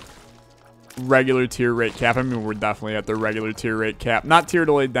the regular tier rate cap. I mean, we're definitely at the regular tier rate cap. Not tier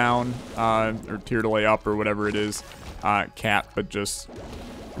delay down or tier delay up or whatever it is cap, but just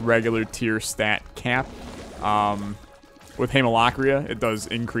regular tier stat cap. With Haemolacria, it does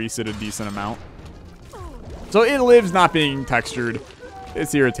increase it a decent amount. So it lives not being textured.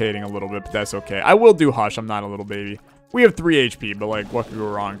 It's irritating a little bit, but that's okay. I will do Hush. I'm not a little baby. We have 3 HP, but like, what could go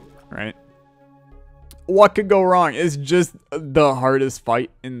wrong, right? What could go wrong? It's just the hardest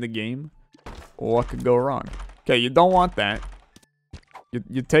fight in the game. What could go wrong? Okay, you don't want that.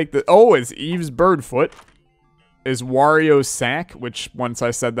 You take the... Oh, it's Eve's Birdfoot. Is Wario's Sack, which once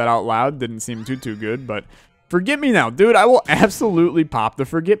I said that out loud, didn't seem too good, but... Forget Me Now. Dude, I will absolutely pop the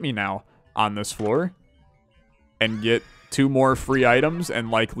Forget Me Now on this floor. And get 2 more free items and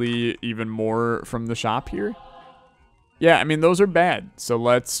likely even more from the shop here. Yeah, I mean, those are bad. So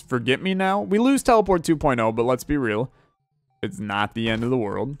let's Forget Me Now. We lose Teleport 2.0, but let's be real. It's not the end of the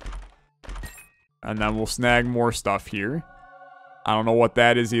world. And then we'll snag more stuff here. I don't know what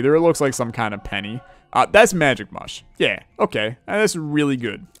that is either. It looks like some kind of penny. That's Magic Mush. Yeah, okay. That's really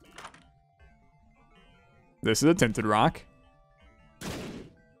good. This is a Tinted Rock.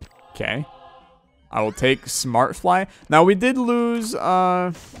 Okay. I will take Smart Fly. Now, we did lose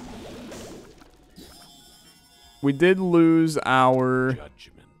our...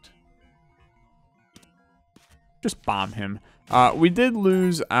 Just bomb him. We did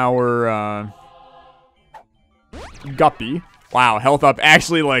lose our Guppy. Wow, health up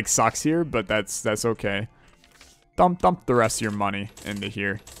actually like sucks here, but that's okay. Dump the rest of your money into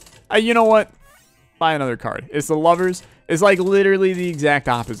here. You know what? Buy another card. It's the Lovers. It's like literally the exact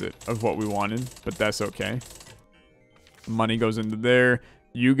opposite of what we wanted, but that's okay. Money goes into there.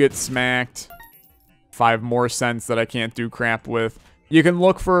 You get smacked. 5 more cents that I can't do crap with. You can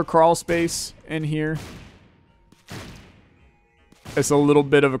look for a crawl space in here. It's a little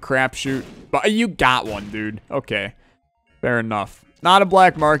bit of a crapshoot, but you got one, dude. Okay, fair enough. Not a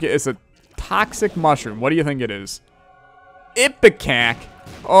black market. It's a toxic mushroom. What do you think it is? Ipecac.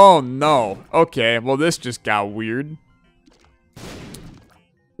 Oh, no. Okay, well, this just got weird.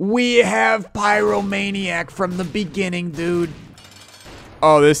 We have Pyromaniac from the beginning, dude.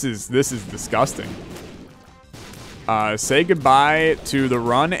 Oh, this is disgusting. Say goodbye to the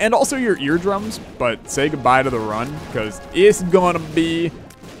run and also your eardrums, but say goodbye to the run because it's gonna be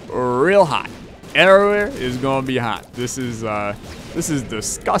real hot. Everywhere is gonna be hot. This is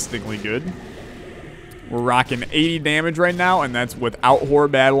disgustingly good. We're rocking 80 damage right now, and that's without Horror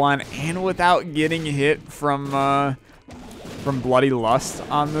Babylon and without getting hit from Bloody Lust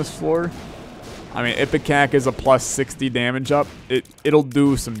on this floor. I mean, Ipecac is a plus 60 damage up. It'll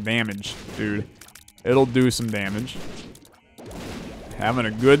do some damage, dude. It'll do some damage. Having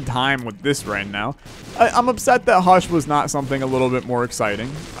a good time with this right now. I'm upset that Hush was not something a little bit more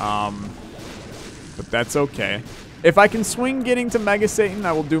exciting. But that's okay. If I can swing getting to Mega Satan,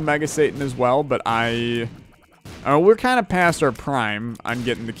 I will do Mega Satan as well. But we're kind of past our prime on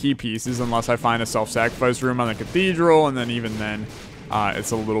getting the key pieces unless I find a self-sacrifice room on the Cathedral. And then even then,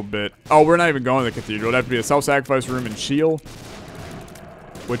 it's a little bit... Oh, we're not even going to the Cathedral. It'd have to be a self-sacrifice room in Shield,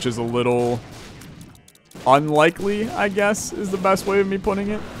 which is a little... unlikely, I guess, is the best way of me putting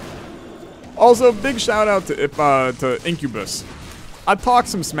it. Also, big shout out to Incubus. I talked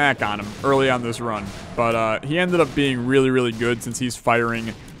some smack on him early on this run, but he ended up being really good since he's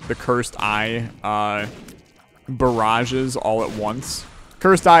firing the Cursed Eye barrages all at once.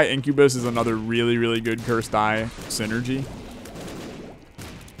 Cursed Eye Incubus is another really good Cursed Eye synergy.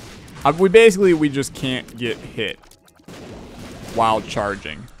 We just can't get hit while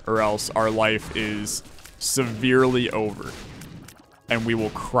charging, or else our life is severely over. And we will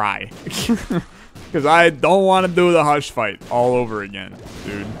cry. Because I don't want to do the hush fight all over again,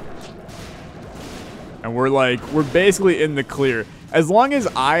 dude. And we're basically in the clear. As long as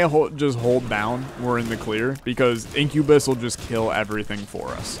I just hold down, we're in the clear. Because Incubus will just kill everything for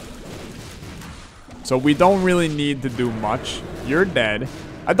us. So we don't really need to do much. You're dead.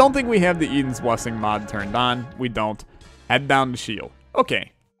 I don't think we have the Eden's Blessing mod turned on. We don't. Head down to shield.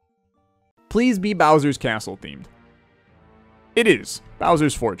 Okay. Please be Bowser's Castle themed. It is.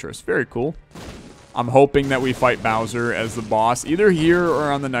 Bowser's Fortress. Very cool. I'm hoping that we fight Bowser as the boss, either here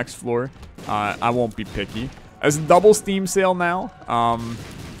or on the next floor. I won't be picky. As a double Steam sale now.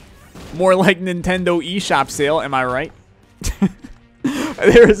 More like Nintendo eShop sale, am I right?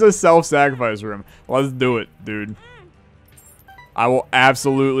 There's a self-sacrifice room. Let's do it, dude. I will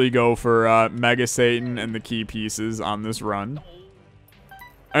absolutely go for Mega Satan and the key pieces on this run.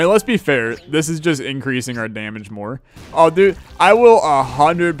 I mean, let's be fair. This is just increasing our damage more. Oh, dude, I will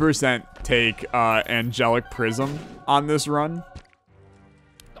 100% take Angelic Prism on this run.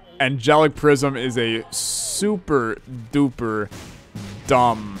 Angelic Prism is a super duper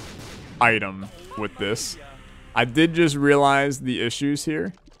dumb item with this. I did just realize the issues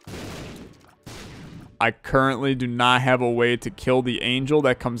here. I currently do not have a way to kill the angel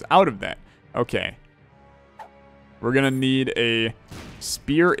that comes out of that. Okay. We're going to need a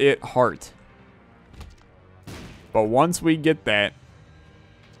Spirit Heart. But once we get that...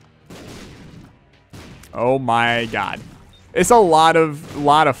 Oh my god. It's a lot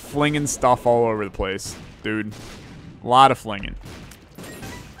of flinging stuff all over the place, dude. A lot of flinging.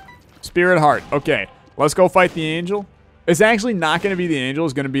 Spirit Heart. Okay. Let's go fight the angel. It's actually not going to be the angel.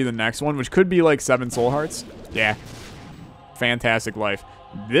 It's going to be the next one, which could be like 7 soul hearts. Yeah. Fantastic life.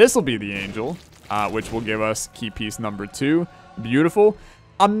 This will be the angel, which will give us key piece number 2. Beautiful.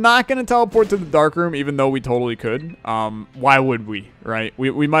 I'm not going to teleport to the dark room, even though we totally could. Why would we, right?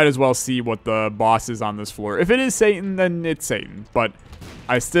 We might as well see what the boss is on this floor. If it is Satan, then it's Satan. But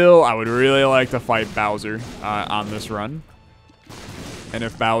I would really like to fight Bowser on this run. And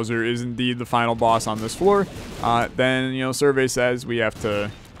if Bowser is indeed the final boss on this floor, then, you know, survey says we have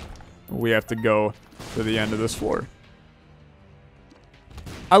to go to the end of this floor.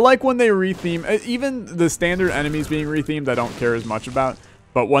 I like when they retheme, even the standard enemies being rethemed, I don't care as much about.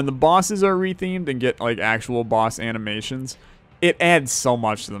 But when the bosses are rethemed and get like actual boss animations, it adds so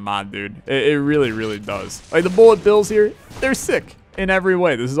much to the mod, dude. It really, really does. Like the bullet bills here, they're sick in every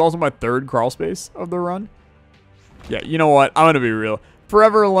way. This is also my 3rd crawl space of the run. Yeah, you know what? I'm gonna be real.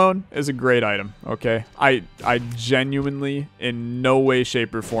 Forever Alone is a great item, okay? I genuinely, in no way,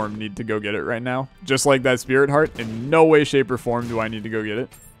 shape, or form, need to go get it right now. Just like that Spirit Heart, in no way, shape, or form do I need to go get it.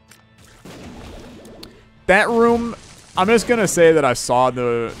 That room, I'm just going to say that I saw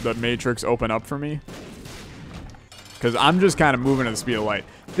the Matrix open up for me. Because I'm just kind of moving at the speed of light.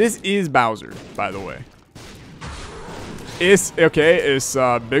 This is Bowser, by the way. It's big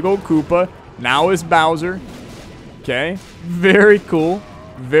old Koopa. Now it's Bowser. Okay, very cool,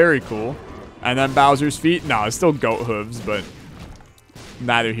 very cool. And then Bowser's feet. No, it's still goat hooves, but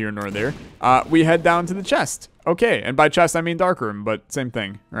neither here nor there. We head down to the chest. Okay, and by chest I mean dark room, but same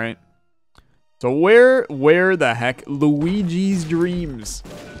thing, right? So where the heck? Luigi's Dreams.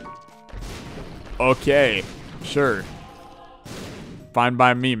 Okay, sure. Fine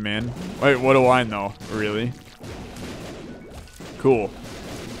by me, man. Wait, what do I know, really? Cool.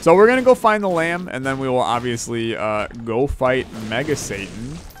 So we're going to go find the lamb, and then we will obviously go fight Mega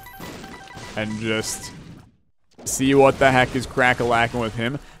Satan. And just see what the heck is crack-a-lacking with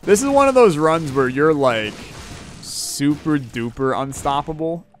him. This is one of those runs where you're, like, super duper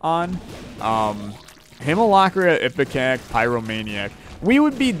unstoppable on. Himmelacria, Ipecac, Pyromaniac. We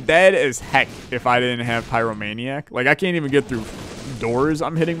would be dead as heck if I didn't have Pyromaniac. Like, I can't even get through doors.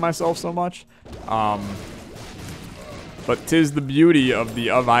 I'm hitting myself so much. But 'tis the beauty of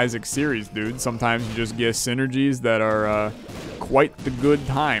the Of Isaac series, dude. Sometimes you just get synergies that are quite the good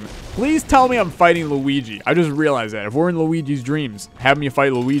time. Please tell me I'm fighting Luigi. I just realized that. If we're in Luigi's Dreams, have me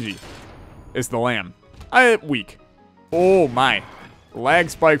fight Luigi. It's the lamb. Weak. Oh my. Lag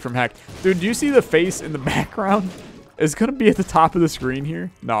spike from heck. Dude, do you see the face in the background? It's going to be at the top of the screen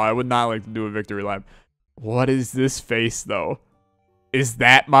here. No, I would not like to do a victory lap. What is this face, though? Is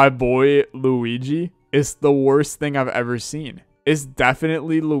that my boy Luigi? It's the worst thing I've ever seen. It's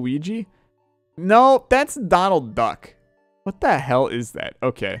definitely Luigi? No, that's Donald Duck. What the hell is that?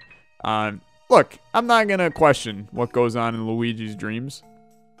 Okay. Look, I'm not going to question what goes on in Luigi's Dreams.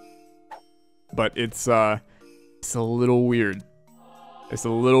 But it's a little weird. It's a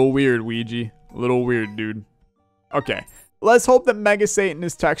little weird, Ouija. A little weird, dude. Okay. Let's hope that Mega Satan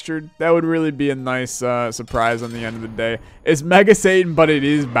is textured. That would really be a nice surprise on the end of the day. It's Mega Satan, but it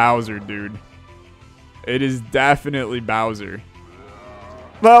is Bowser, dude. It is definitely Bowser.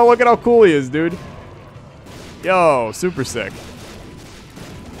 Well, look at how cool he is, dude. Yo, super sick.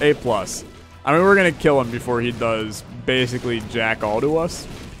 A+. I mean, we're going to kill him before he does basically jack all to us.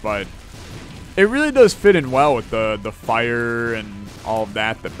 But it really does fit in well with the fire and all of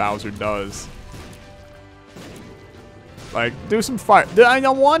that Bowser does. Like, do some fire. I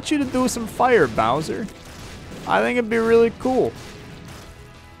want you to do some fire, Bowser. I think it'd be really cool.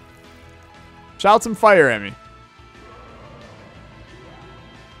 Shout some fire at me.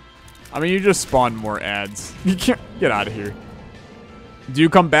 I mean, you just spawned more ads. You can't get out of here. Do you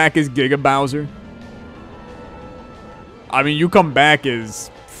come back as Giga Bowser? I mean, you come back as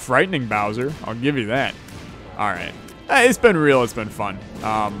Frightening Bowser. I'll give you that. All right. It's been real. It's been fun.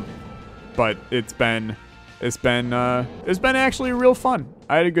 But it's been actually real fun.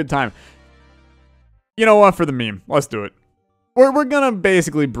 I had a good time. You know what? For the meme, let's do it. We're gonna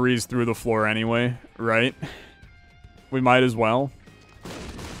basically breeze through the floor anyway, right? We might as well.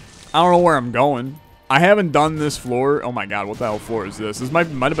 I don't know where I'm going. I haven't done this floor. Oh my god, what the hell floor is this? This might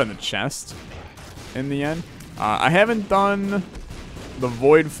have been the chest in the end. I haven't done the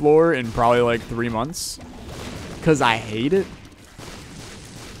void floor in probably like 3 months because I hate it.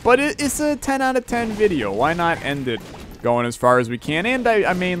 But it's a 10 out of 10 video. Why not end it going as far as we can? And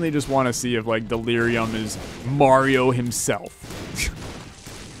I mainly just want to see if, like, Delirium is Mario himself.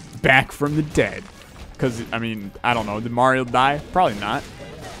 Back from the dead. Because, I mean, I don't know. Did Mario die? Probably not.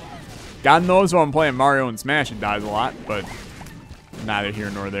 God knows when I'm playing Mario and Smash, he dies a lot. But neither here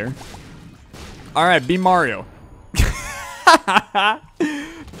nor there. Alright, be Mario.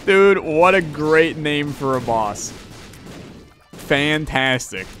 Dude, what a great name for a boss.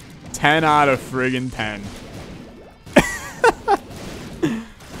 Fantastic. 10 out of friggin' 10.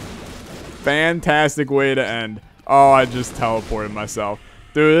 Fantastic way to end. Oh, I just teleported myself.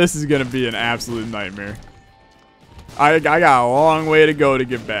 Dude, this is going to be an absolute nightmare. I got a long way to go to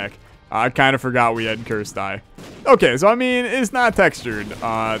get back. I kind of forgot we had Cursed Eye. Okay, so I mean, it's not textured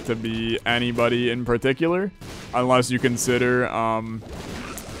to be anybody in particular. Unless you consider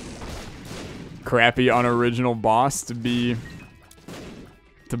crappy unoriginal boss to be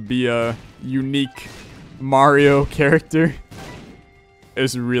a unique Mario character.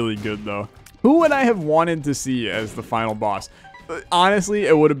 It's really good though. Who would I have wanted to see as the final boss? Honestly,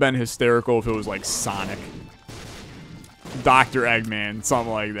 it would have been hysterical if it was like Sonic, Dr. Eggman,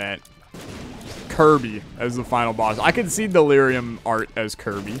 something like that. Kirby as the final boss. I could see Delirium art as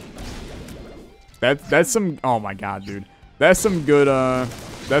Kirby. That's some, oh my god, dude. That's some good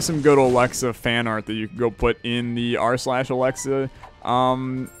Olexa fan art that you can go put in the r/Olexa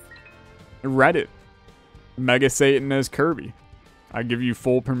Reddit. Mega Satan as Kirby. I give you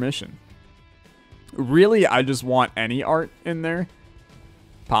full permission. Really, I just want any art in there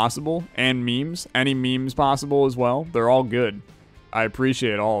possible, and memes. Any memes possible as well. They're all good. I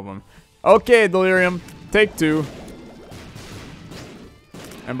appreciate all of them. Okay, Delirium, take 2.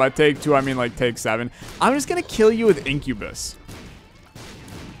 And by take 2, I mean like take 7. I'm just gonna kill you with Incubus.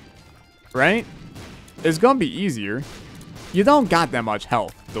 Right? It's gonna be easier. You don't got that much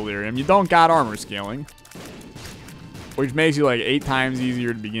health, Delirium. You don't got armor scaling. Which makes you like 8 times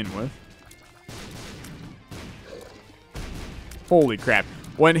easier to begin with. Holy crap.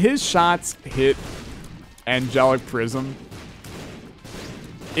 When his shots hit Angelic Prism,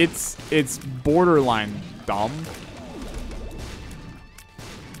 it's borderline dumb.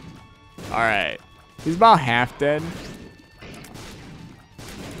 Alright. He's about half dead.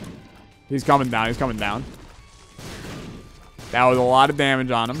 He's coming down. He's coming down. That was a lot of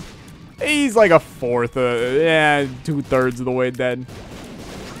damage on him. He's like a fourth. Yeah, 2/3 of the way dead.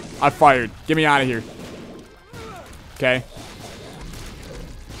 I fired. Get me out of here. Okay.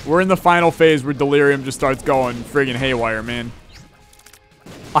 We're in the final phase where Delirium just starts going friggin' haywire, man.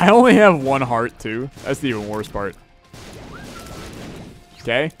 I only have 1 heart, too. That's the even worse part.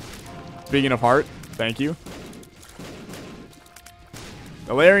 Okay. Speaking of heart, thank you.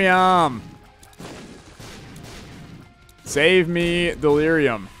 Delirium! Save me,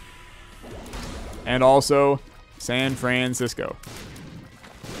 Delirium. And also, San Francisco.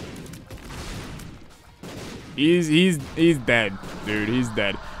 He's dead, dude. He's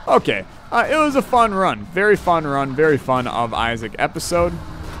dead. Okay. It was a fun run. Very fun run. Very fun of Isaac episode.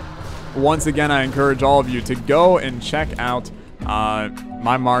 Once again, I encourage all of you to go and check out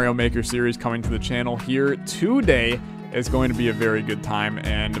my Mario Maker series coming to the channel here today. It's going to be a very good time,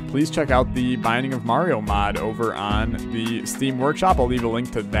 and please check out the Binding of Mario mod over on the Steam Workshop. I'll leave a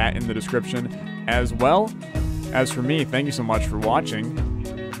link to that in the description as well. As for me, thank you so much for watching.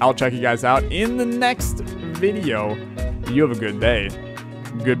 I'll check you guys out in the next video. You have a good day.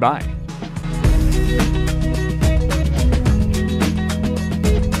 Goodbye.